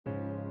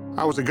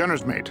I was a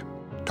gunner's mate,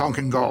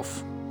 Tonkin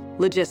Gulf.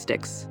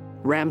 Logistics,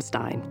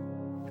 Ramstein.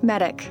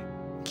 Medic,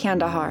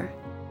 Kandahar.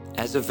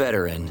 As a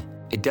veteran,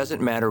 it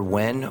doesn't matter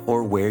when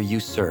or where you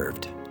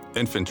served.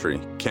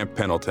 Infantry, Camp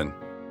Pendleton.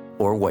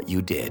 Or what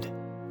you did.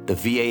 The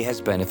VA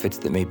has benefits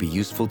that may be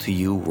useful to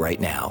you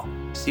right now.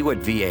 See what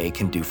VA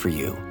can do for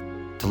you.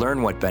 To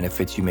learn what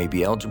benefits you may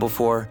be eligible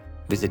for,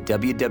 visit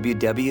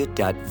www.va.gov.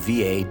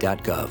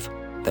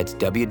 That's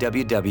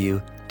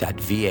www.va.gov.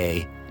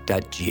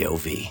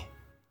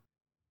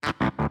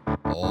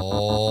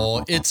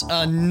 Oh, it's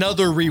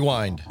another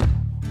rewind.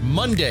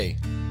 Monday,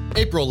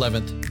 April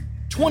 11th,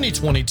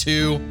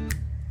 2022.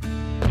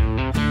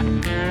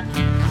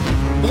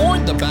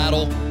 Born the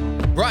Battle,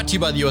 brought to you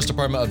by the U.S.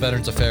 Department of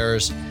Veterans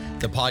Affairs,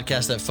 the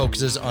podcast that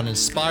focuses on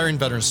inspiring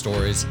veteran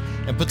stories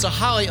and puts a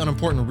highlight on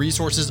important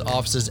resources,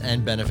 offices,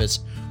 and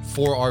benefits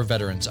for our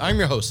veterans. I'm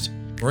your host,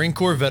 Marine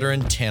Corps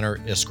veteran Tanner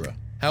Iskra.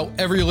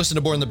 However you listen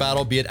to Born the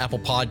Battle, be it Apple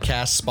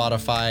Podcasts,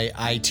 Spotify,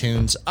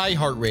 iTunes,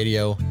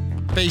 iHeartRadio,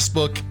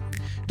 Facebook,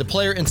 the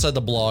player inside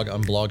the blog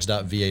on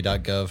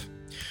blogs.va.gov.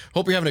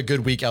 Hope you're having a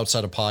good week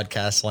outside of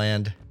podcast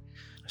land.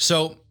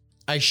 So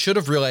I should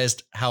have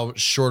realized how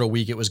short a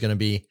week it was going to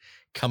be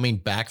coming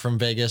back from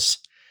Vegas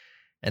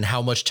and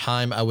how much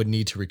time I would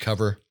need to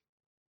recover.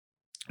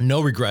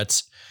 No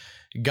regrets.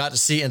 Got to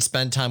see and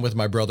spend time with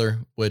my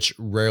brother, which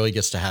rarely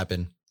gets to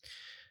happen.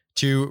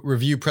 To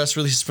review press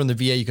releases from the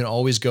VA, you can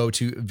always go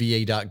to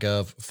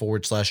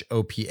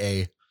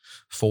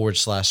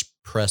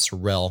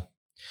va.gov/OPA/pressrel.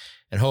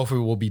 And hopefully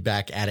we'll be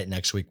back at it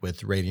next week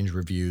with ratings,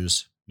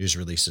 reviews, news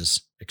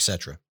releases,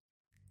 etc.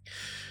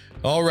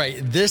 All right,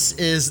 this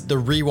is the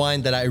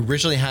rewind that I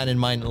originally had in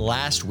mind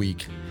last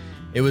week.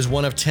 It was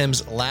one of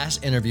Tim's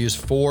last interviews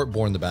for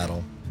Born the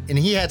Battle, and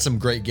he had some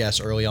great guests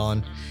early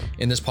on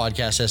in this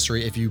podcast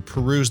history. If you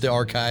peruse the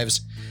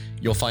archives,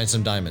 you'll find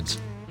some diamonds.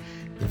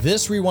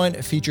 This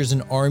rewind features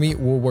an Army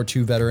World War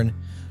II veteran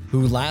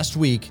who last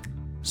week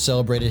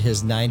celebrated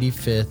his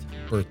 95th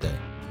birthday.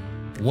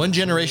 One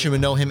generation would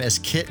know him as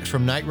Kit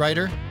from Knight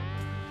Rider,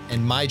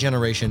 and my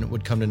generation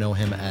would come to know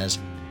him as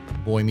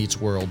Boy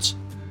Meets World's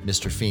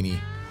Mr. Feeney,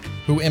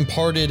 who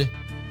imparted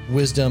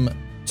wisdom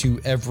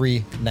to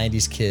every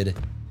 90s kid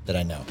that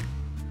I know.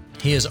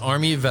 He is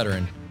Army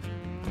veteran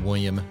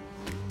William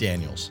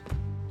Daniels.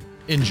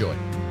 Enjoy.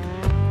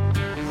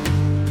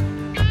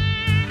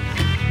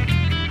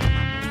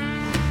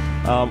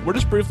 We're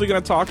just briefly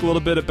going to talk a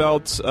little bit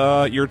about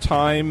your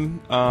time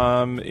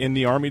in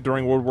the Army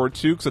during World War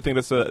II, because I think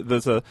that's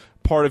a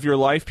part of your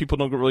life people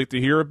don't really get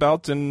to hear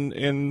about,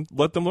 and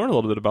let them learn a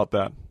little bit about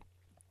that.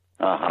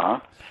 Uh-huh.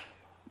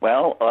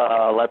 Well,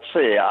 let's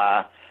see.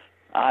 I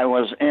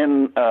was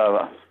in,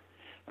 I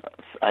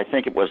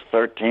think it was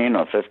 13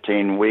 or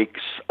 15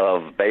 weeks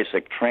of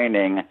basic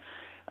training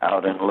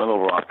out in Little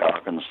Rock,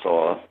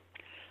 Arkansas,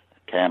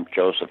 Camp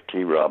Joseph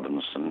T.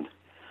 Robinson.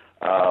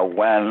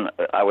 When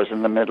I was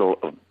in the middle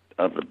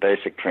of the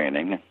basic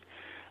training,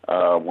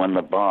 when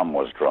the bomb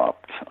was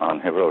dropped on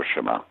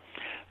Hiroshima.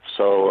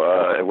 So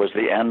it was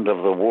the end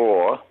of the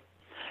war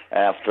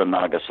after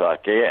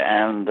Nagasaki,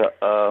 and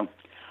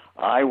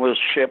I was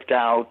shipped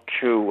out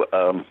to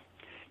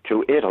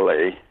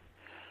Italy,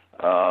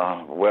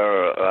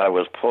 where I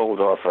was pulled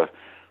off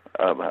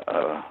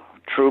a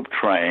troop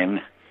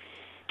train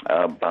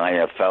by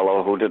a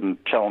fellow who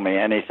didn't tell me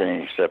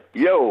anything except,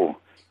 "Yo,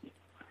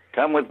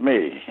 come with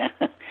me."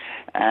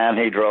 And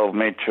he drove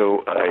me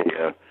to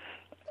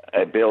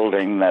a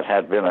building that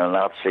had been a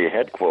Nazi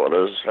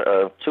headquarters,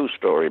 a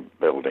two-story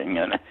building,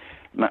 and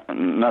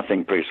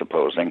nothing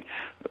presupposing,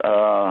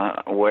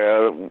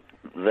 where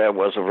there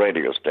was a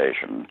radio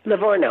station.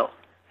 Livorno.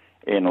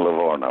 In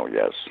Livorno,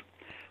 yes.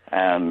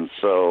 And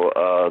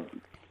so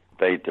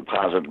they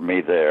deposited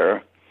me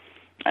there,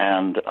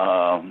 and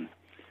I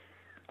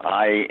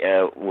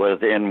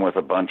was in with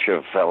a bunch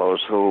of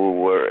fellows who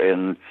were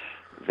in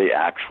the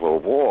actual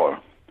war,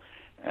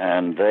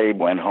 and they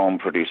went home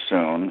pretty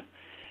soon,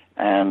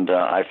 and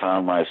I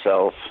found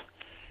myself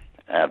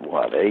at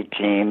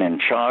 18 in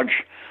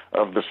charge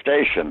of the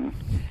station,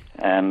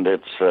 and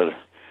it's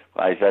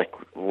I think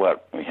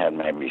we had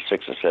maybe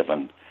 6 or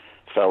 7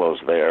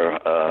 fellows there,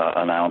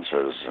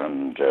 announcers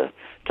and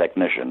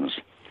technicians,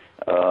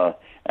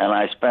 and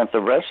I spent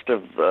the rest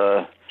of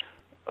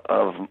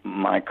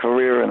my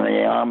career in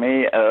the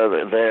Army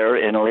there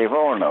in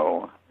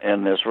Livorno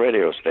in this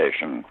radio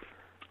station.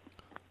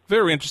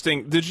 Very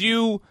interesting. Did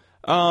you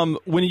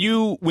when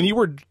you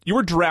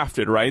were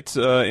drafted, right,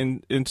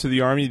 into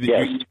the Army?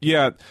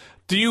 Yes.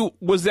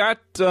 Was that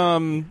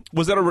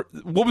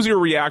what was your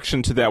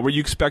reaction to that? Were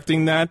you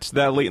expecting that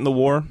late in the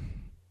war?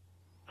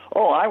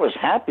 Oh, I was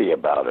happy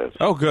about it.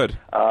 Oh, good.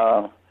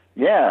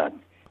 Yeah,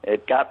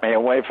 it got me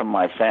away from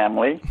my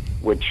family,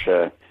 which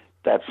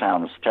that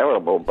sounds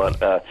terrible, but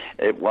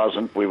it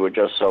wasn't. We were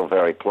just so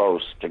very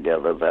close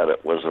together that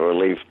it was a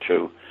relief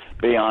to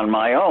be on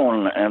my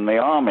own in the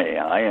Army.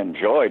 I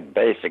enjoyed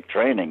basic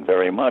training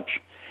very much.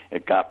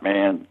 It got me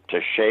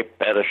into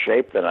better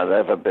shape than I've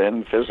ever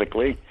been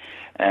physically,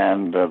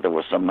 and there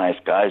were some nice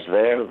guys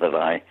there that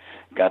I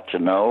got to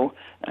know.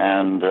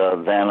 And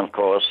then, of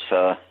course,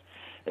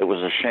 it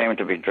was a shame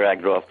to be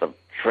dragged off the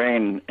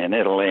train in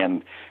Italy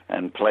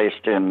and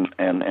placed in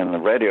the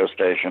radio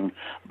station.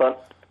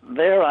 But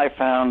there I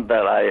found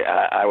that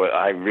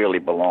I really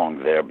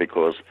belonged there,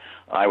 because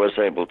I was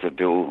able to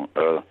do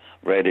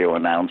radio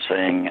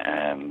announcing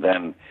and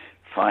then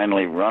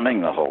finally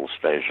running the whole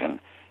station.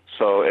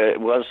 So it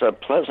was a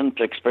pleasant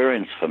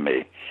experience for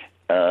me.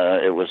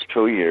 It was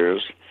 2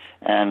 years,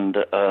 and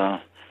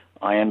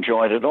I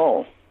enjoyed it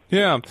all.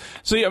 Yeah.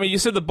 So, I mean, you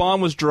said the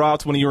bomb was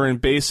dropped when you were in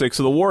basic,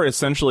 so the war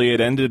essentially had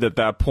ended at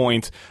that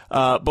point.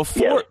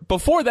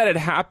 Before that had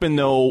happened,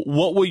 though,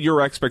 what were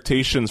your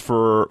expectations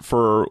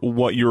for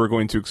what you were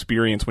going to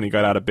experience when you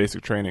got out of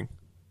basic training?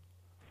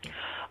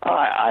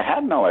 I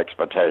had no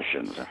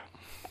expectations.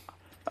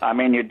 I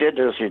mean, you did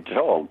as you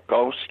told.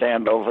 Go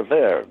stand over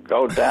there.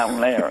 Go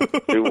down there.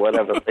 Do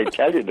whatever they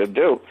tell you to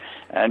do.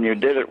 And you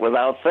did it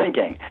without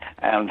thinking.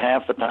 And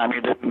half the time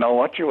you didn't know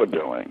what you were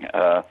doing.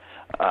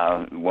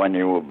 When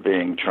you were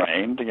being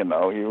trained,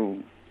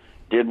 you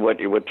did what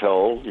you were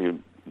told. You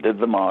did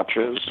the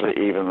marches,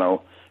 even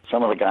though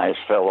some of the guys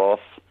fell off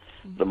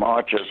the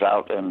marches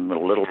out in the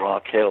Little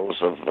Rock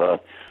Hills of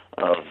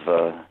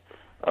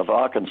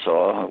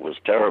Arkansas. It was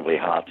terribly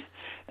hot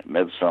at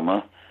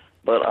midsummer,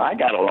 but I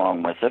got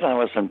along with it. I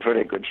was in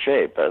pretty good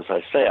shape. As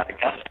I say, I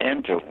got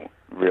into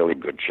really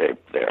good shape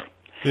there.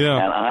 Yeah.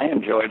 And I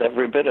enjoyed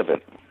every bit of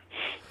it.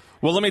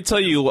 Well, let me tell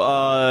you,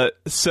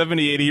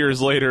 70, 80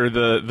 years later,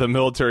 the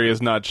military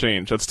has not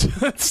changed.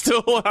 That's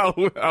still how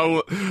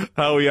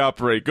we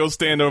operate. Go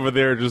stand over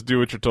there, just do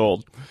what you're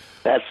told.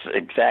 That's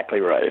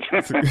exactly right.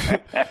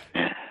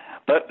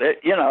 But,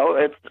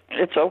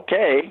 it's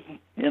okay.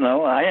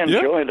 I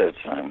enjoyed it,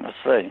 I must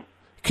say.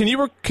 Can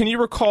you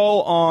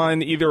recall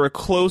on either a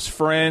close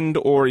friend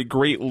or a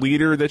great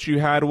leader that you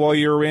had while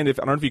you were in? I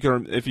don't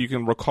know if you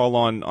can recall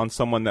on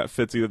someone that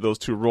fits either of those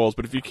two roles,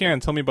 but if you can,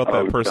 tell me about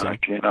that person.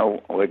 Gosh,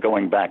 we're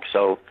going back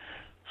so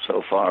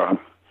far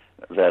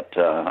that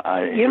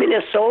I. You mean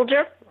a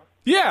soldier?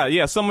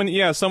 Yeah, someone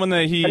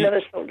that he.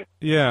 Another soldier.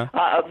 Yeah.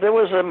 There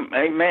was a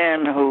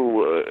man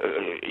who,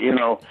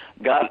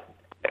 got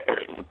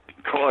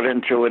caught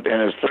into it in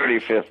his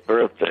 35th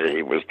birthday.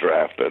 He was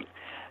drafted,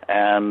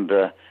 and.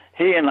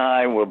 He and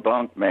I were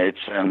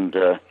bunkmates, and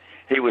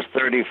he was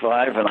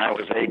 35 and I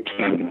was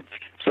 18.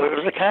 So he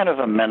was a kind of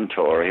a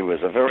mentor. He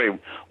was a very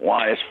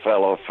wise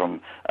fellow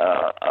from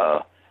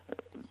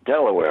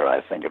Delaware,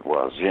 I think it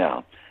was,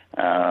 yeah.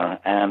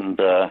 And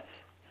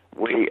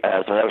we,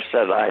 as I've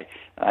said,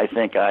 I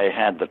think I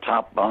had the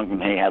top bunk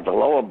and he had the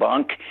lower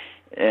bunk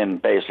in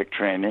basic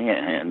training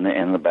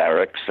in the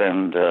barracks,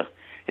 and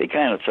he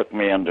kind of took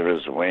me under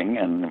his wing,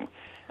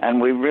 and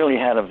we really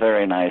had a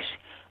very nice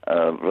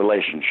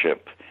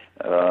relationship.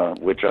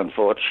 Which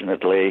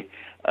unfortunately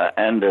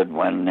ended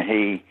when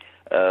he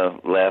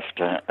left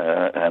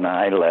and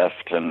I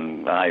left,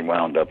 and I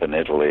wound up in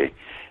Italy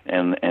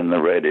in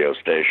the radio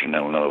station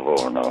in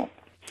Livorno.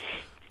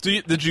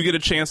 Did you get a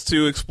chance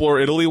to explore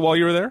Italy while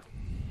you were there?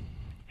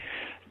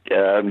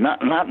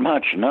 Not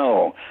much,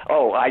 no.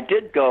 Oh, I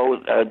did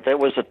go. There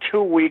was a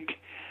 2-week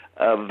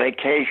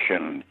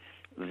vacation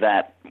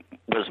that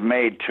was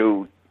made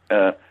to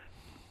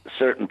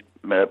certain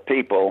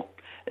people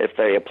if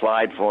they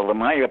applied for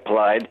them. I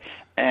applied,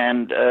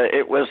 and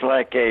it was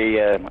like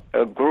a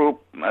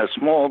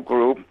small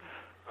group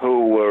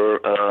who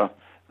were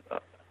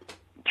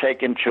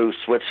taken to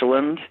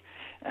Switzerland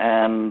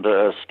and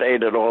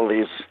stayed at all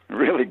these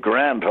really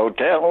grand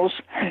hotels,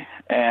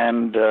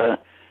 and I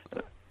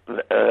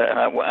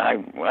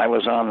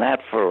was on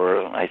that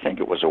for, I think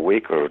it was a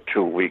week or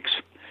 2 weeks,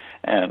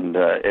 and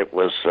it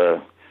was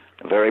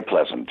very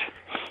pleasant.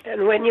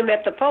 And when you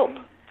met the Pope?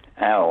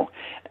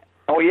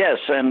 Oh, yes,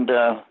 and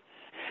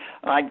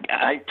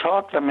I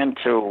talked them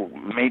into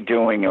me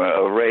doing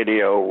a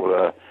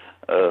radio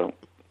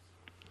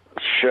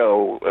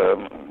show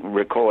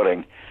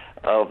recording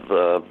of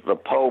the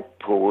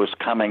Pope, who was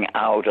coming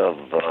out of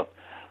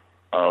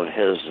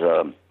his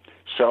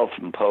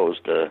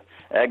self-imposed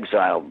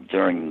exile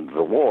during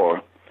the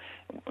war.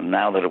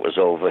 Now that it was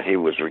over, he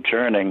was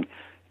returning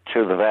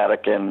to the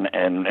Vatican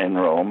in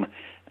Rome,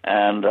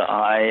 and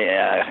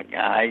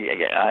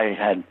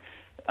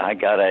I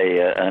got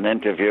an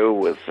interview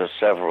with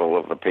several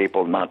of the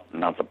people, not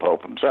the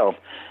Pope himself,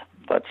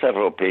 but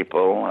several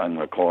people, and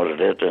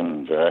recorded it,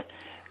 and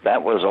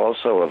that was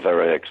also a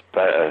very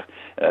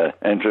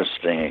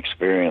interesting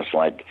experience,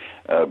 like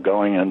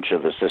going into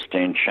the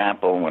Sistine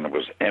Chapel when it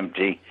was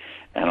empty,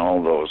 and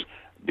all those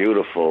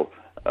beautiful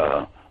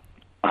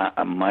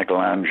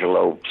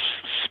Michelangelo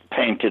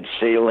painted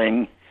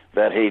ceiling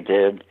that he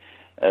did.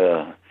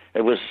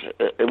 It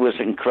was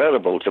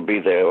incredible to be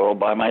there all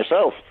by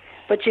myself.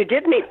 But you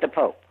did meet the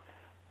Pope.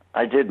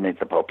 I did meet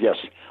the Pope, yes.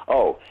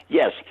 Oh,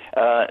 yes.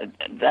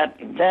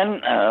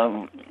 Then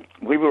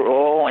we were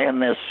all in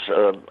this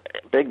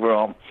big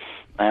room,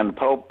 and the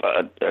Pope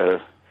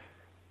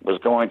was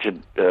going to,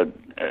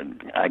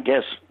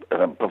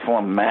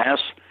 perform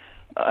Mass.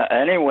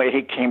 Anyway,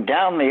 he came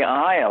down the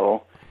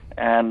aisle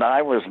and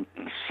I was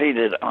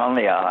seated on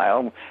the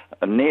aisle,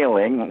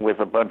 kneeling with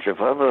a bunch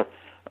of other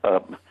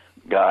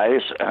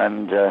guys,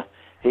 and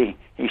he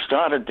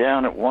started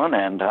down at one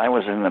end. I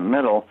was in the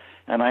middle,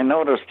 and I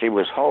noticed he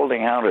was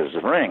holding out his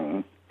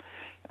ring,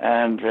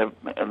 and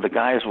the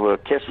guys were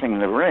kissing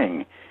the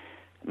ring.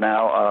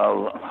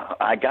 Now,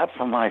 I got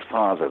from my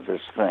father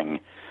this thing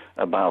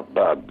about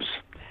bugs,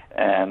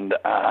 and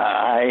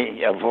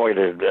I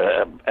avoided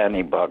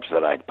any bugs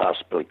that I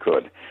possibly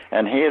could.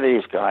 And here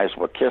these guys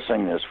were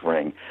kissing this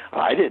ring.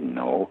 I didn't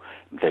know.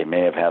 They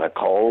may have had a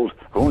cold.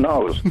 Who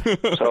knows?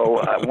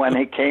 So when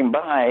he came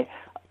by,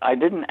 I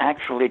didn't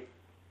actually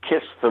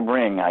kiss the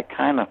ring. I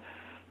kind of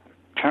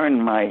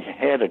turned my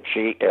head a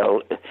cheek,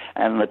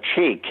 and the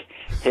cheek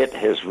hit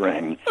his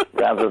ring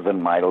rather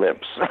than my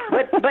lips.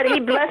 But he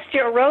blessed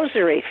your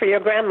rosary for your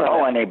grandmother.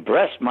 Oh, and he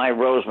blessed my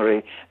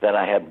rosary that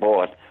I had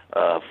bought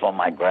for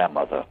my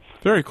grandmother.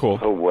 Very cool.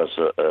 Who was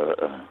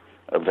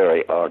a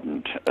very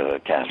ardent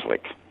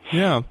Catholic.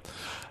 Yeah.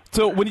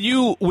 So when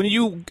you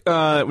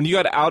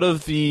got out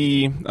of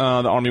the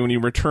army, when you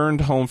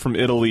returned home from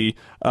Italy,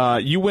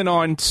 you went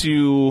on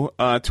to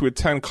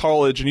attend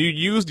college, and you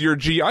used your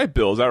GI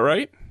Bill. Is that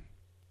right?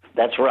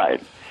 That's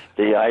right.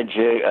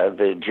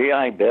 The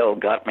GI Bill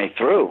got me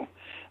through.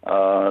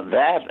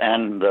 That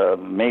and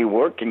me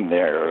working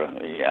there.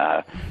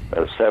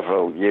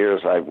 Several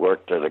years I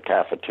worked at a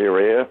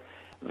cafeteria,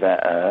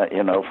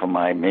 for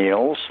my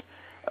meals,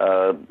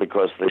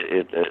 because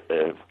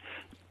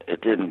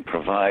it didn't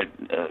provide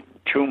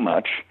too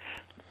much.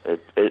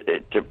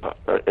 It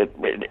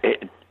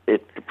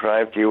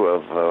deprived you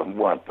of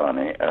what,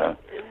 Bonnie?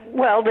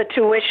 Well, the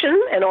tuition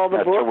and all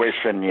the books.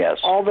 Tuition, yes.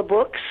 All the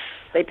books.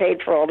 They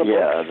paid for all the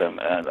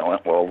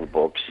books. All the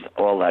books,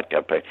 all that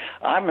got paid.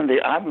 I'm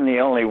the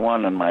only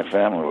one in my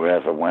family who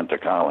ever went to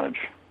college.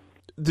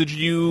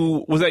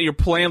 Was that your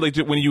plan? Like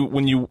when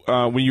you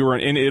were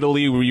in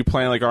Italy, were you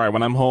planning like, all right,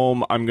 when I'm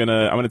home, I'm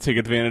gonna take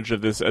advantage of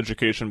this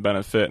education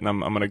benefit, and I'm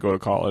gonna go to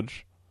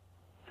college?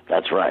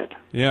 That's right.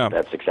 Yeah,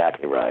 that's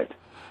exactly right.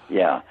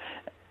 Yeah.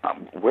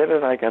 Where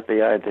did I get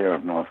the idea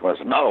of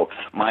Northwestern? No,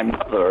 my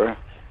mother.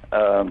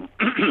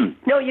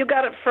 No, you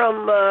got it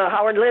from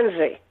Howard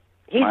Lindsay.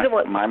 He's the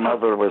one. My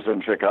mother was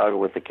in Chicago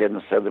with the kid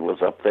and said it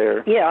was up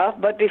there. Yeah,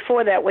 but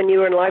before that, when you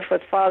were in Life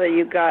with Father,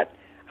 you got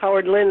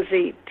Howard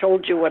Lindsay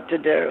told you what to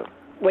do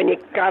when you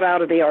got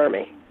out of the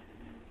Army.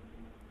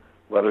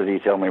 What did he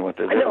tell me what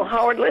to do? I know,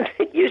 Howard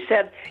Lindsay, you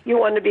said you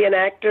wanted to be an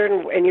actor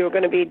and you were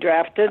going to be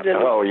drafted.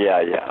 Oh,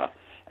 yeah.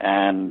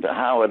 And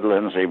Howard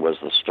Lindsay was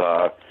the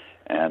star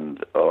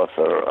and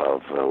author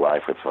of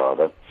Life with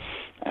Father.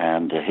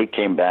 And he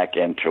came back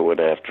into it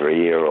after a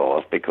year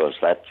off because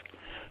that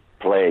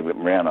play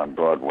ran on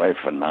Broadway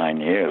for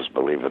 9 years,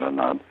 believe it or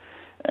not.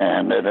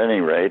 And at any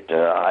rate,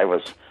 I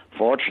was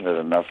fortunate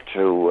enough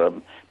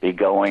to be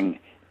going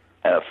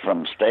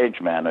from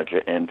stage manager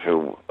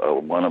into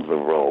one of the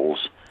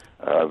roles,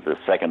 the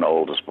second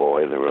oldest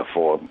boy. There were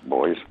 4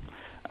 boys.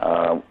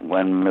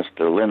 When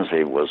Mr.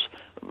 Lindsay was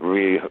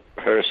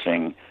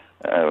rehearsing,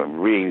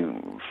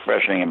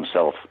 refreshing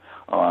himself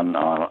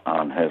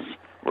on his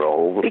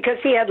role. Because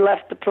he had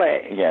left the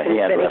play. Yeah, he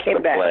had left the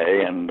back.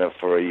 play and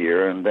for a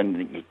year, and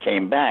then he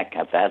came back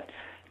at that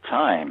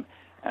time.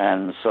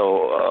 And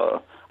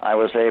so I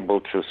was able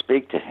to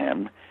speak to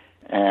him,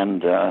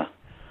 and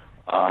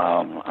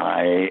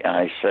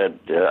I said,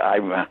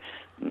 I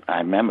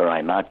remember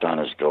I knocked on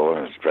his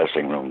door, his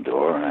dressing room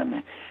door,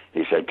 and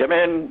he said, "Come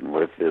in,"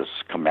 with his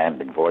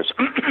commanding voice.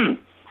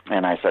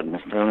 And I said,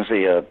 "Mr.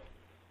 Lindsay,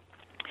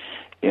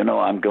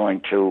 I'm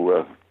going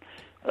to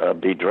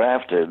be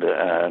drafted,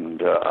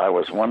 and I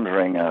was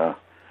wondering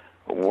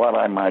what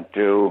I might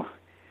do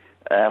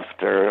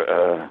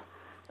after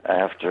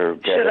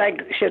getting."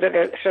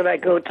 Should I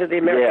go to the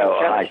American?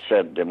 Yeah, I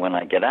said when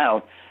I get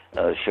out,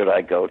 should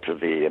I go to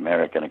the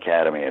American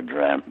Academy of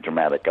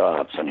Dramatic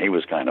Arts? And he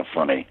was kind of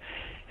funny.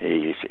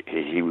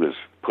 He was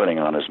putting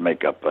on his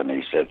makeup, and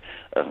he said,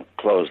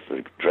 "Close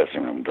the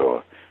dressing room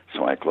door."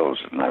 So I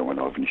closed it, and I went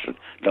over, and he said,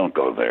 "Don't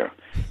go there."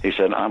 He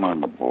said, "I'm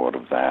on the board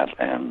of that,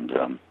 and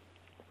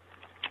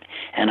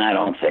I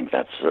don't think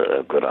that's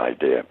a good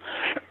idea."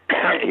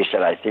 He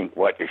said, "I think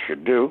what you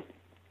should do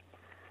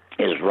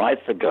is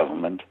write the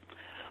government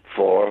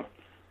for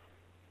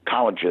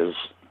colleges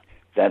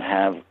that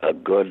have a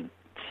good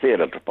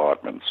theater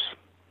departments."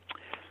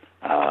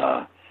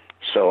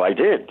 So I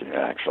did,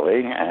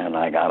 actually, and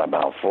I got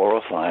about 4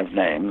 or 5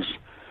 names,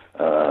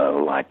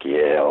 like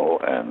Yale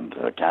and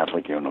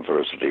Catholic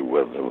University,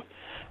 where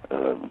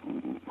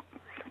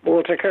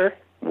Walter Kerr?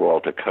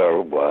 Walter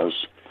Kerr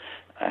was,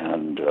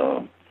 and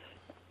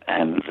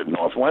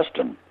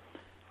Northwestern.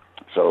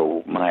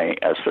 So my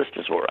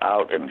sisters were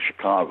out in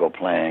Chicago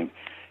playing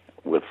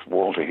with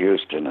Walter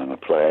Houston in a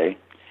play,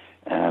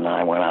 and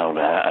I went out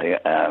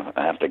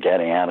after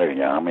getting out of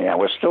the Army. I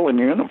was still in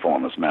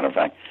uniform, as a matter of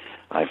fact.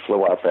 I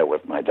flew out there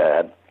with my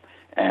dad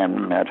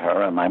and met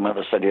her, and my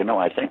mother said,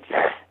 I think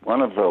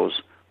one of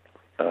those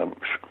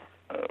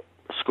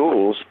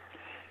schools,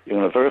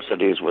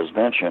 universities, was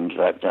mentioned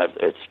that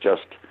it's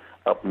just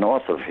up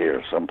north of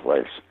here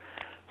someplace.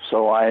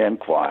 So I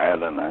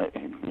inquired, and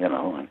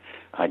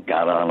I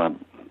got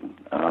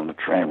on the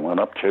train, went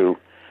up to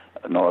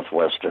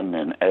Northwestern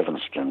in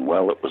Evanston.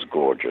 Well, it was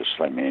gorgeous.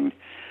 I mean,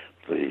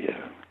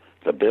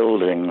 the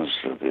buildings,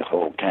 the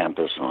whole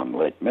campus on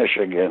Lake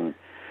Michigan.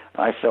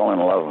 I fell in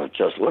love with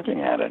just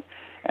looking at it.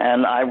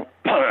 And I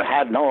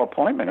had no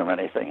appointment or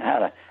anything. I had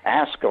to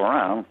ask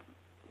around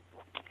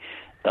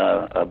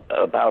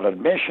about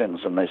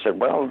admissions, and they said,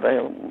 well,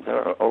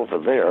 they're over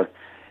there.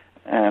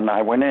 And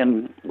I went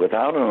in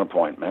without an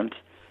appointment,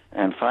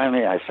 and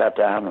finally I sat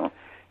down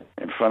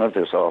in front of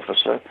this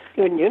officer.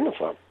 You're in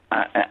uniform.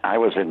 I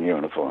was in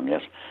uniform,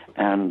 yes.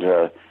 And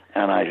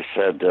I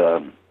said,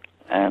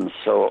 and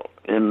so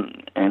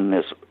in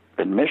this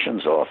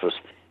admissions office,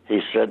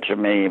 he said to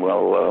me,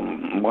 well,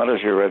 what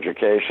is your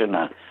education?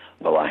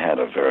 Well, I had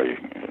a very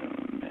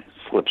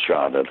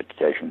slipshod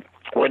education.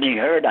 When he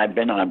heard I'd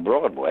been on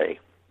Broadway,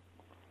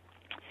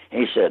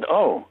 he said,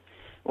 oh,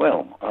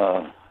 well,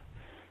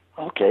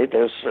 okay,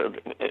 there's,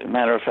 a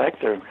matter of fact,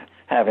 they're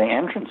having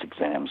entrance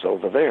exams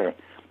over there.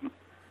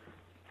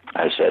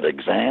 I said,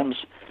 exams?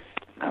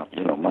 Now,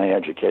 my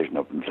education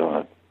up until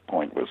that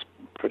point was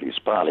pretty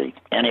spotty.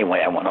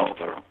 Anyway, I went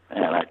over,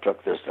 and I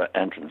took this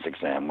entrance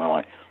exam. Well,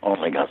 I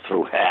only got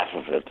through half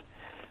of it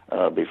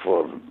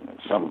before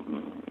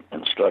some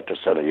instructor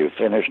said, are you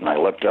finished? And I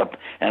looked up,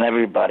 and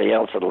everybody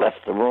else had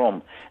left the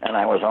room, and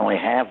I was only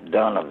half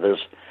done of this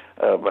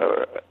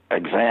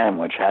exam,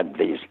 which had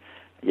these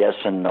yes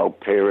and no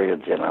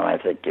periods. I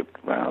think,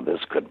 this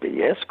could be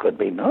yes, could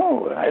be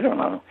no. I don't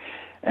know.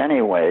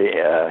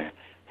 Anyway,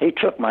 he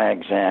took my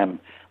exam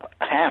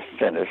half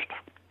finished,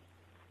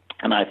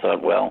 and I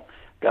thought, well,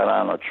 got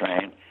on a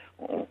train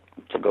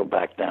to go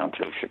back down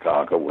to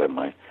Chicago where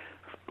my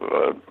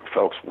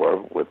folks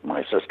were with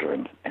my sister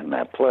in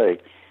that play,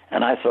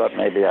 and I thought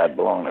maybe I'd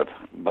blown it.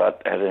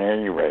 But at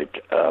any rate,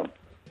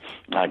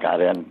 I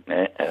got in.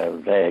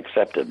 They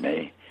accepted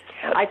me.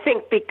 I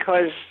think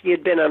because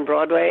you'd been on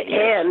Broadway, yes,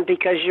 and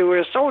because you were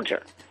a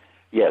soldier.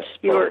 Yes,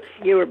 you'd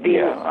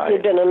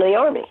been in the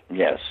Army.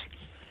 Yes,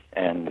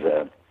 and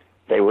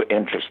they were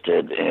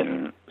interested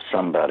in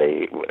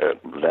somebody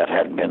that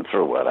had been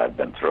through what I'd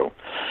been through.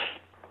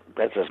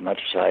 That's as much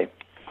as I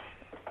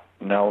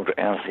know to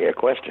answer your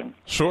question.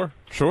 Sure,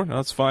 no,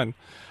 that's fine.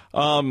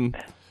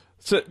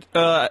 So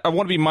I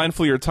want to be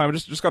mindful of your time. I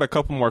just got a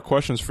couple more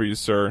questions for you,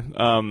 sir.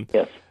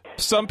 Yes.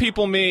 Some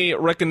people may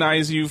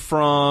recognize you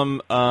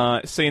from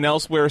St.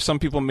 Elsewhere. Some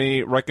people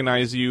may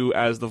recognize you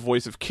as the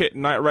voice of Kit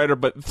Knight Rider.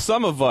 But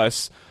some of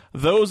us,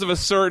 those of a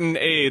certain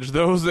age,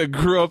 those that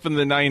grew up in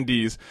the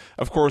 90s,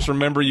 of course,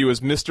 remember you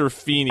as Mr.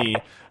 Feeney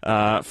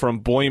from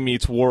Boy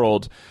Meets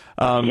World.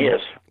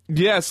 Yes.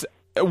 Yes.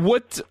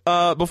 What?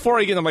 Before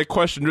I get into my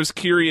question, just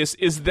curious,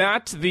 is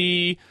that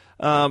the...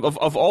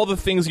 of all the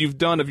things you've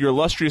done of your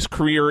illustrious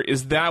career,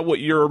 is that what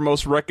you're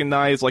most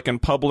recognized, like in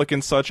public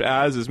and such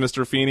as, is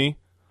Mr. Feeney?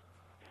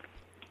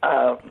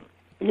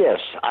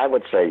 Yes, I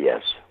would say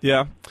yes.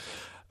 Yeah.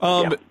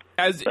 It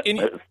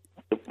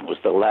was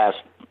the last,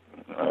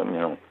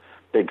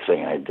 big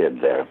thing I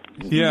did there.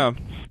 Yeah.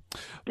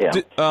 Yeah.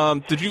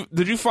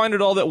 Did you find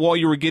it all that while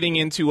you were getting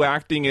into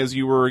acting, as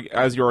you were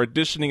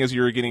auditioning, as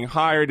you were getting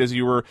hired, as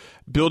you were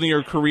building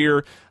your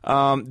career,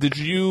 did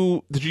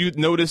you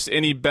notice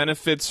any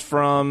benefits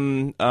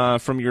from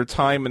your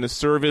time in the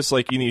service,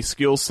 like any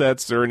skill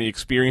sets or any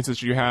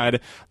experiences you had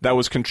that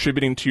was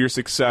contributing to your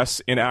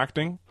success in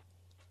acting?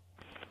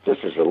 This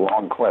is a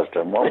long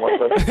question. What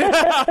was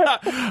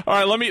it? All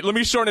right, let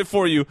me shorten it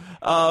for you.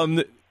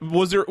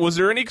 Was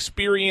there any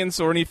experience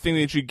or anything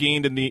that you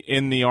gained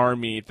in the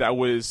Army that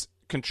was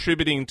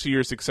contributing to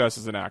your success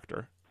as an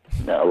actor?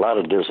 A lot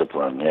of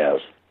discipline,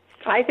 yes.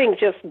 I think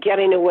just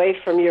getting away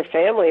from your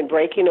family and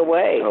breaking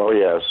away. Oh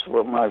yes,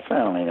 well, my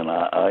family and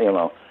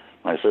I,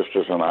 my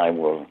sisters and I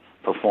were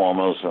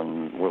performers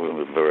and we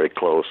were very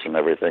close and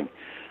everything.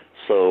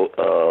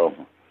 So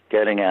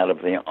getting out of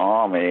the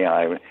Army,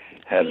 I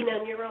had being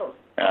on your own.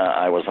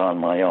 I was on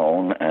my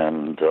own,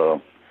 and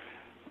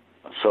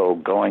so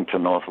going to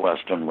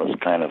Northwestern was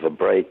kind of a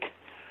break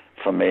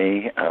for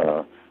me,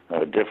 a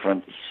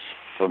difference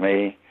for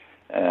me,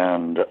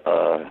 and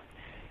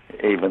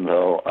even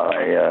though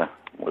I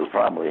was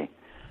probably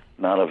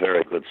not a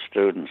very good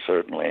student,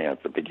 certainly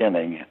at the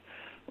beginning,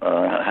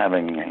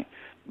 having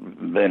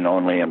been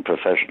only in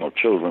professional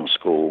children's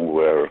school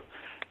where,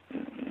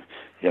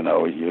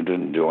 you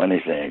didn't do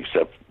anything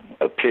except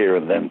appear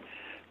and then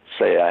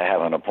say I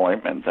have an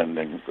appointment, and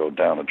then go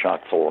down a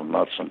chock full of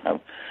nuts and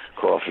have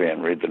coffee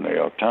and read the New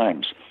York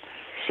Times.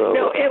 So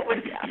no, it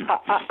was.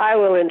 I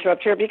will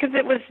interrupt here because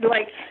it was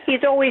like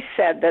he's always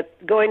said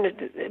that going to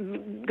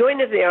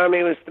the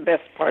Army was the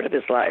best part of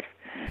his life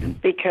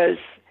because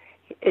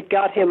it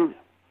got him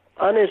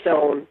on his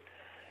own,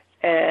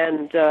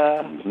 and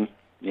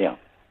yeah.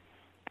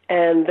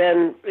 And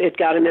then it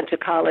got him into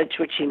college,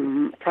 which he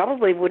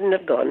probably wouldn't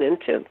have gone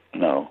into.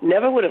 No.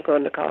 Never would have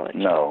gone to college.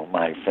 No,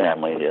 my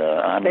family,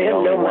 I'm the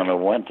only one who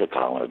went to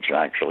college,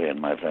 actually, in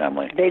my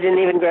family. They didn't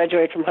even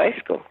graduate from high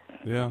school.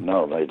 Yeah.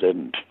 No, they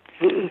didn't.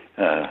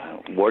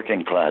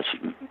 Working class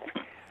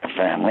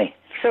family.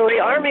 So the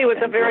Army was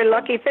a very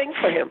lucky thing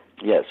for him.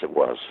 Yes, it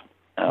was.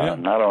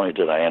 Not only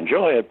did I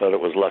enjoy it, but it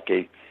was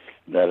lucky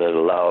that it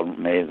allowed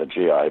me the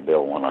GI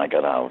Bill when I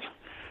got out.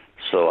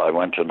 So I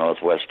went to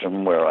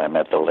Northwestern, where I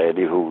met the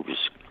lady who was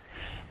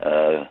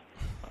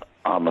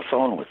on the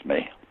phone with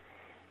me.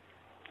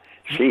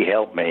 She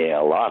helped me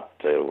a lot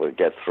to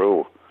get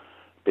through,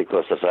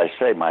 because, as I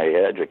say, my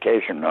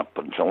education up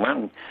until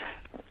then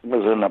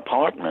was an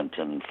apartment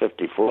in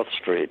 54th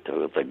Street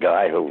with a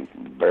guy who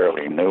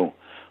barely knew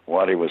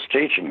what he was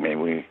teaching me.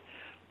 We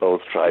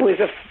both tried. It was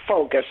a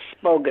bogus.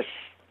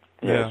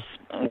 Yes,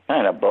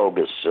 kind of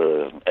bogus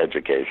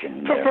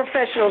education. For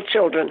professional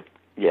children.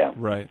 Yeah.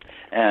 Right.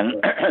 And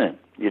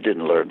you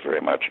didn't learn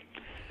very much.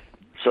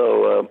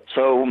 So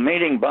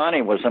meeting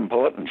Bonnie was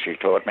important. She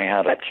taught me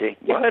how to cheat.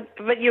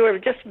 But you were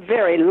just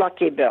very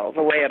lucky, Bill,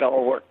 the way it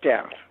all worked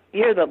out.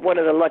 You're one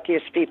of the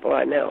luckiest people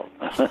I know.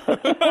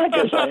 I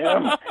guess I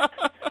am.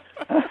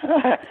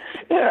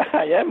 Yeah,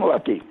 I am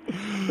lucky.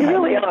 You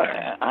really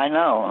are. I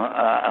know.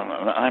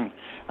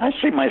 I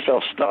see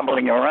myself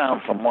stumbling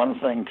around from one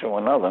thing to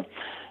another,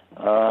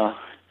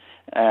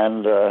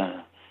 and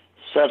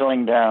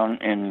settling down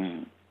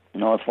in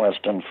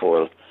Northwestern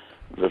for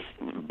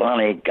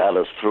Bonnie got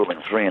us through in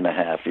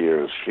 3.5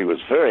 years. She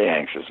was very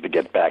anxious to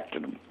get back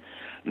to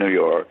New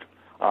York.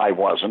 I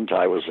wasn't.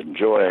 I was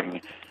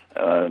enjoying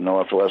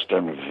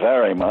Northwestern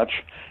very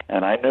much,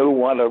 and I knew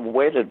what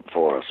awaited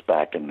for us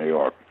back in New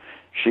York.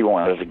 She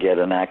wanted to get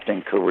an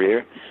acting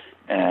career,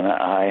 and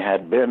I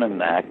had been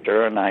an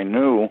actor, and I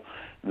knew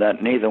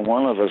that neither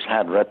one of us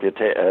had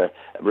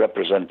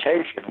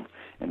representation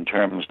in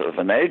terms of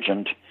an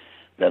agent,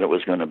 that it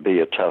was going to be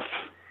a tough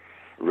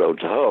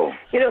road to hoe.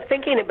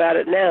 Thinking about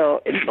it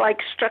now, it's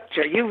like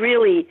structure. You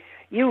really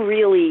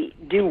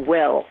do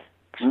well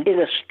in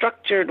a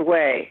structured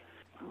way.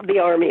 The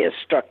Army is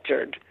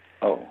structured.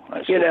 Oh,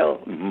 I see.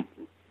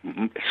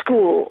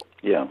 School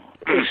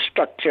is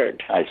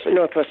structured. I see.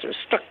 Northwestern is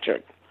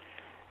structured.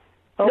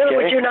 Okay. No,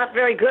 but you're not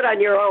very good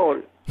on your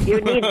own.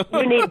 You need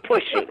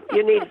pushing.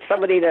 You need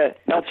somebody to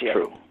help you. That's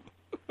true.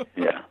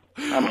 Yeah.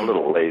 I'm a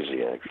little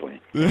lazy,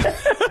 actually.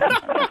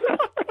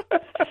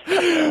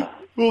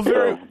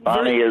 Well,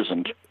 Bonnie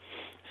isn't.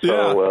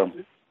 So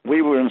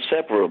we were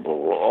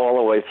inseparable all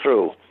the way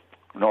through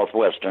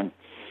Northwestern,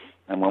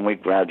 and when we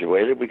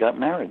graduated, we got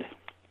married.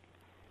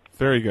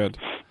 Very good.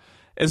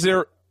 Is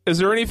there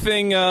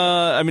anything?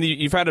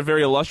 You've had a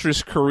very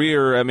illustrious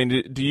career. I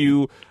mean, do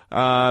you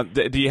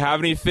have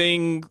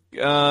anything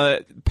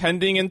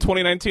pending in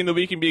 2019 that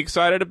we can be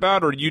excited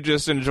about, or are you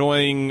just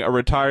enjoying a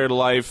retired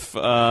life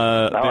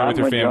there with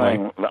your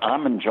family?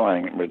 I'm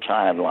enjoying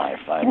retired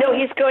life.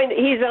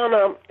 He's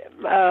on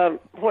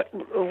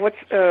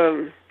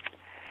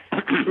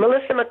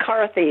Melissa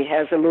McCarthy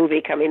has a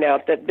movie coming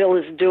out that Bill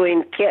is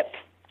doing, Kit,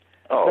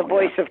 the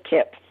voice of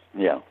Kit.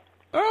 Yeah.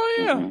 Oh,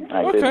 yeah.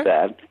 I did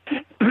that.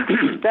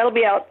 That'll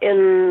be out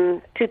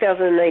in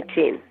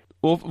 2019.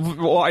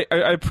 Well, I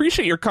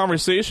appreciate your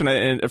conversation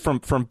and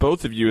from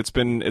both of you. It's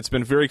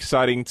been very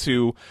exciting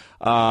to,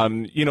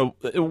 one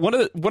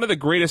of the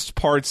greatest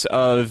parts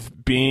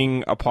of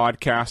being a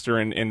podcaster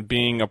and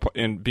being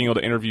able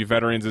to interview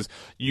veterans is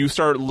you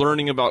start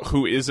learning about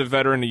who is a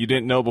veteran that you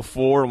didn't know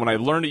before. And when I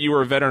learned that you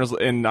were a veteran,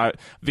 and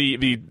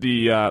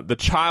the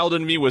child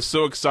in me was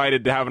so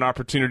excited to have an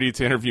opportunity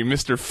to interview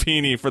Mr.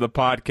 Feeney for the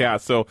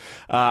podcast. So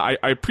I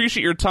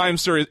appreciate your time,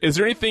 sir. Is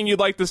there anything you'd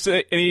like to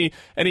say?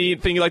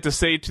 Anything you'd like to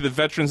say to the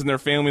veterans and their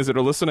families that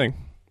are listening?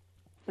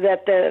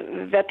 That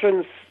the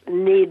veterans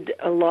need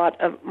a lot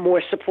of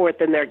more support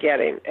than they're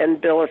getting,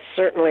 and Bill is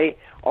certainly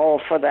all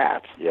for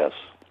that. Yes.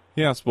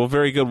 Yes. Well,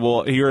 very good.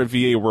 Well, here at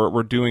VA,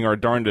 we're doing our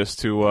darndest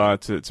to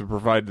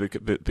provide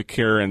the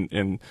care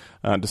and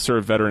to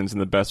serve veterans in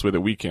the best way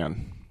that we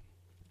can.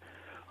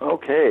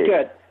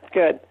 Okay.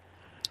 Good.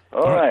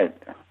 All right.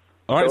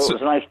 All right. So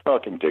it was nice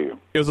talking to you.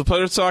 It was a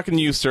pleasure talking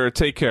to you, sir.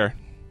 Take care.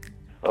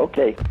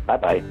 Okay.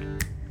 Bye-bye.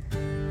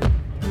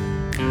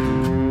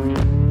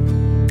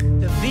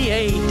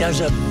 VA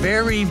does a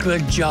very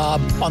good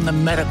job on the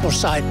medical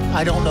side.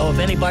 I don't know of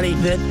anybody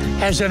that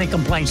has any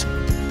complaints.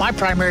 My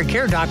primary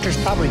care doctor is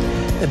probably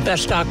the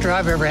best doctor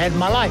I've ever had in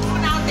my life.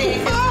 He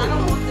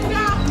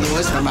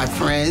was one of my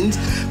friends,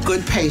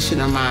 good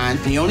patient of mine.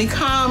 He only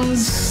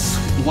comes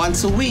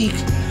once a week,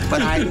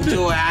 but I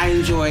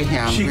enjoy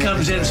him. She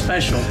comes in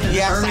special.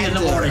 Yes, early in the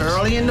morning.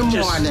 Early in the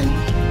morning.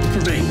 For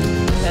me.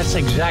 That's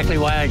exactly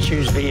why I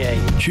choose VA.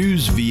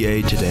 Choose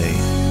VA today.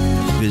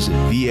 Visit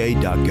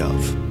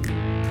va.gov.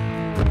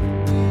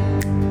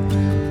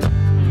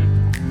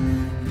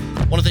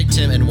 I want to thank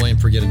Tim and William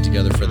for getting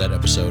together for that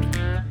episode.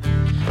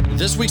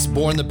 This week's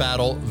Born the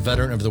Battle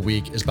Veteran of the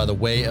Week is by the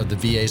way of the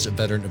VA's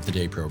Veteran of the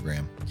Day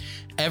program.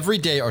 Every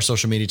day, our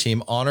social media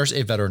team honors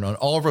a veteran on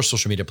all of our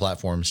social media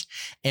platforms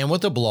and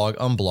with a blog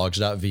on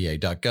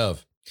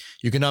blogs.va.gov.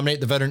 You can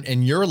nominate the veteran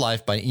in your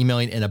life by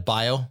emailing in a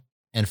bio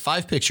and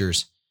 5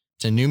 pictures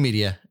to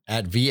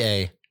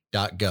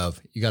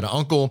newmedia@va.gov. You got an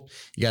uncle,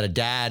 you got a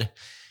dad,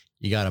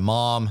 you got a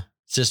mom,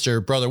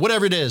 sister, brother,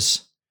 whatever it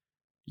is.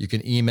 You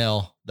can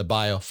email the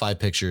bio, 5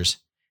 pictures,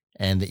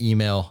 and the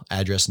email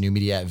address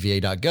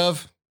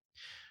newmedia@va.gov.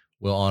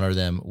 We'll honor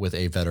them with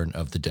a Veteran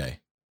of the Day.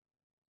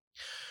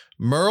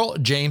 Merle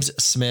James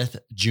Smith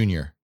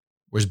Jr.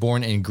 was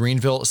born in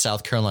Greenville,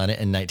 South Carolina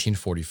in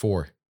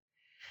 1944.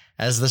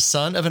 As the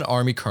son of an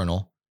Army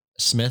colonel,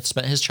 Smith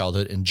spent his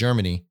childhood in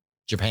Germany,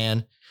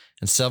 Japan,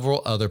 and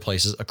several other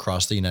places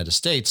across the United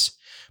States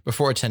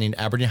before attending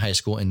Aberdeen High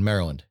School in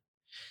Maryland.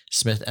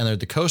 Smith entered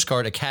the Coast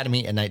Guard Academy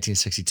in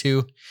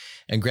 1962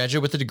 and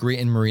graduated with a degree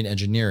in marine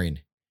engineering.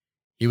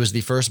 He was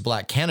the first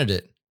black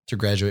candidate to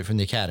graduate from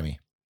the academy.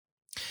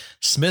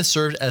 Smith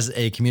served as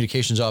a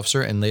communications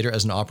officer and later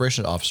as an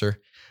operations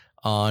officer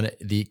on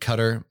the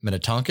cutter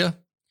Minnetonka.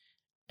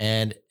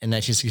 And in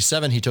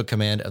 1967, he took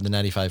command of the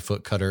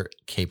 95-foot cutter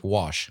Cape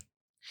Wash.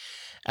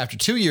 After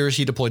 2 years,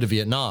 he deployed to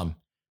Vietnam,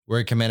 where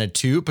he commanded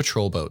 2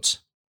 patrol boats.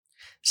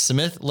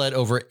 Smith led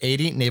over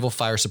 80 naval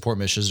fire support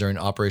missions during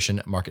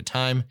Operation Market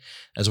Time,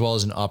 as well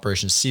as an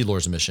Operation Sea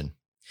Lords mission.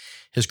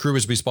 His crew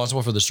was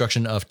responsible for the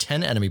destruction of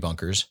 10 enemy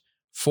bunkers,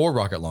 4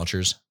 rocket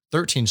launchers,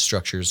 13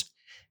 structures,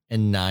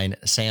 and 9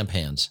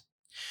 sampans.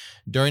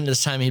 During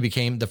this time, he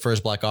became the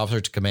first black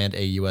officer to command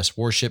a U.S.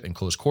 warship in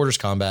close quarters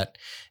combat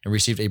and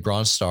received a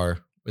Bronze Star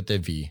with the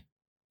V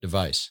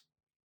device.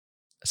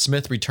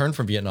 Smith returned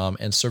from Vietnam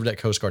and served at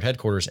Coast Guard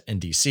headquarters in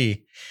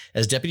D.C.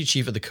 as Deputy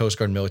Chief of the Coast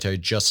Guard Military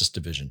Justice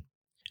Division.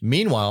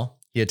 Meanwhile,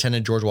 he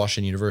attended George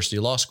Washington University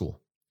Law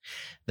School.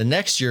 The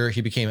next year,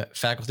 he became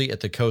faculty at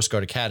the Coast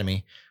Guard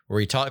Academy, where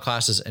he taught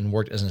classes and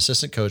worked as an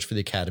assistant coach for the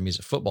Academy's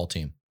football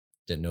team.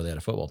 Didn't know they had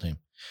a football team.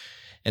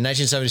 In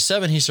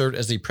 1977, he served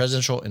as the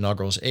presidential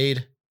inaugural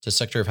aide to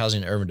Secretary of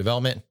Housing and Urban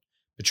Development,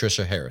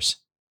 Patricia Harris.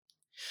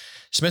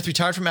 Smith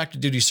retired from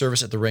active duty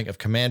service at the rank of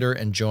commander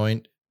and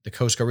joined the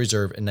Coast Guard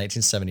Reserve in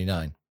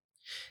 1979.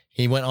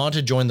 He went on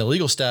to join the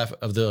legal staff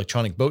of the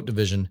Electronic Boat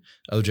Division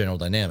of General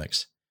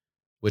Dynamics,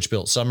 which at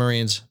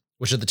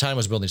the time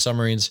was building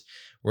submarines,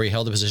 where he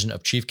held the position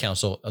of chief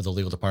counsel of the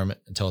legal department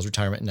until his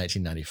retirement in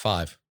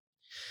 1995.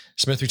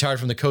 Smith retired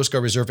from the Coast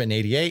Guard Reserve in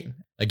 1988,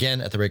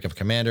 again at the rank of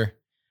commander,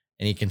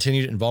 and he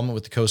continued involvement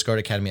with the Coast Guard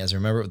Academy as a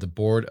member of the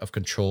Board of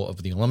Control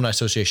of the Alumni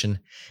Association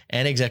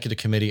and Executive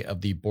Committee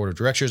of the Board of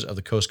Directors of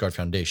the Coast Guard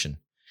Foundation.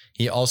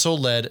 He also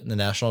led the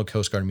National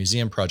Coast Guard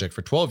Museum project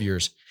for 12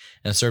 years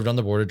and served on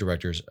the Board of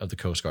Directors of the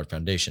Coast Guard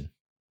Foundation.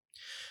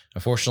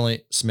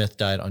 Unfortunately, Smith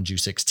died on June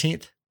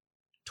 16th,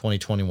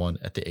 2021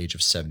 at the age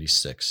of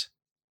 76.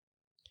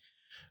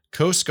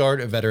 Coast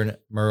Guard veteran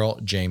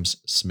Merle James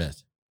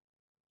Smith.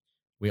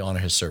 We honor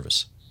his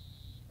service.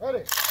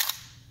 Ready.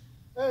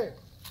 Hey.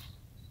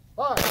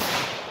 Fire.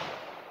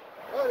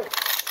 Ready.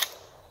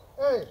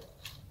 Hey.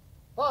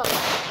 Fire.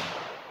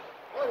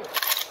 Ready.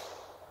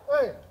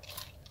 Hey.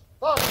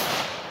 Fire.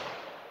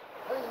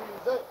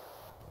 Easy.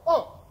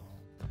 Oh.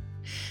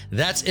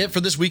 That's it for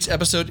this week's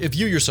episode. If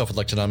you yourself would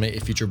like to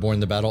nominate a future Born in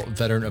the Battle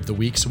Veteran of the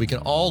Week so we can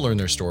all learn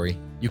their story,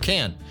 you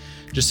can.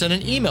 Just send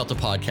an email to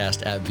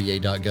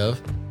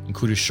podcast@va.gov,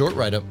 include a short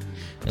write-up,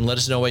 and let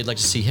us know why you'd like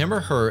to see him or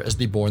her as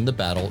the Born in the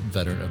Battle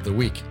Veteran of the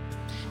Week.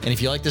 And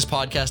if you like this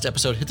podcast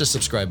episode, hit the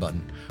subscribe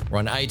button. We're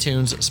on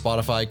iTunes,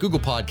 Spotify, Google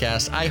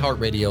Podcasts,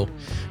 iHeartRadio,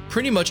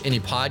 pretty much any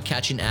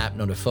pod-catching app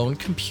known to phone,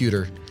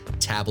 computer,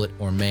 tablet,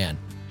 or man.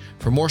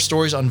 For more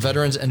stories on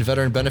veterans and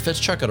veteran benefits,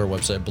 check out our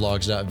website,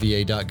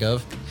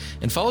 blogs.va.gov,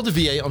 and follow the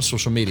VA on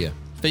social media,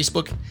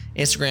 Facebook,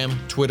 Instagram,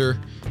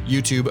 Twitter,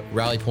 YouTube,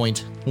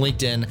 RallyPoint,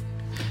 LinkedIn,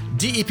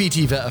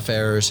 DEPT Vet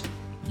Affairs,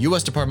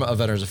 U.S. Department of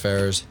Veterans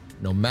Affairs.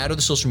 No matter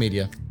the social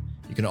media,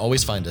 you can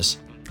always find us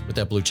with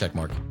that blue check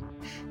mark.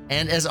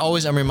 And as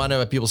always, I'm reminded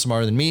by people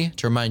smarter than me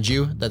to remind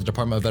you that the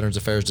Department of Veterans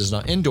Affairs does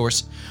not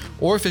endorse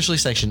or officially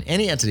sanction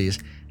any entities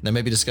that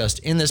may be discussed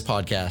in this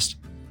podcast,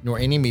 nor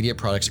any immediate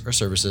products or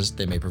services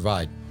they may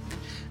provide.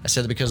 I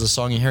said that because the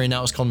song you're hearing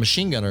now is called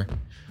Machine Gunner,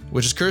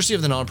 which is courtesy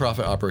of the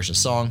nonprofit Operation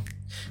Song,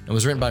 and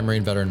was written by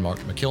Marine veteran Mark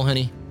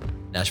McIlhenny,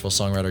 Nashville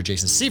songwriter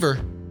Jason Seaver,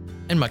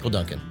 and Michael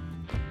Duncan.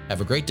 Have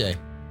a great day.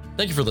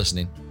 Thank you for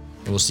listening,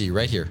 and we'll see you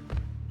right here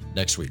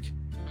next week.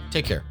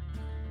 Take care.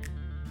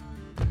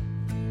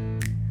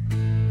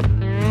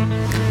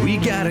 We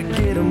gotta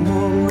get them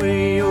one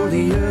way or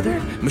the other.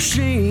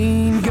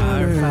 Machine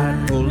gunner,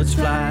 firefight, bullets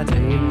fly, day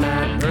and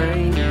night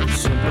rain.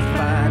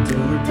 Simplified, till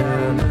we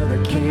die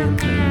another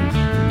campaign.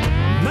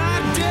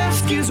 My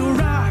desk is a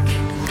rock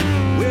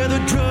where the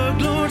drug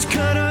lords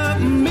cut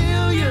up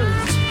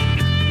millions.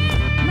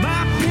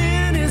 My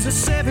pen is a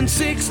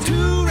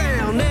 7.62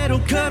 round that'll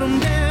cut them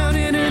down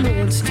in an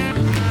instant.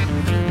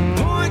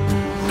 Point,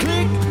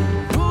 click,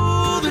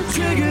 pull the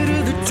trigger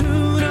to the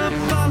tune of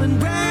falling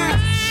brass.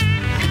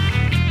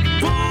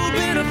 Full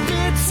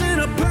benefits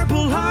and a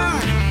purple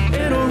heart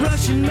and a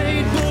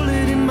Russian-made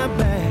bullet in my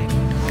back.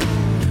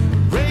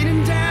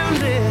 Raining down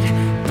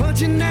lead,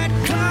 punching that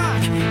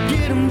clock.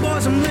 Get 'em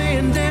boys, I'm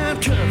laying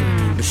down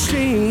cover.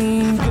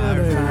 Machine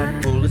gunner,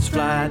 firefight, bullets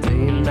fly,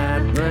 day and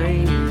night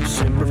rain.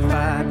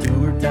 Simplified,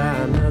 do or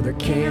die, another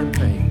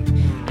campaign.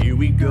 Here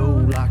we go,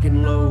 lock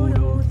and load,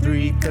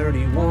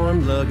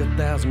 0331. Lug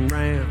 1,000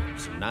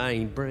 rounds, and I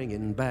ain't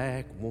bringing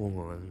back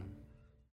one.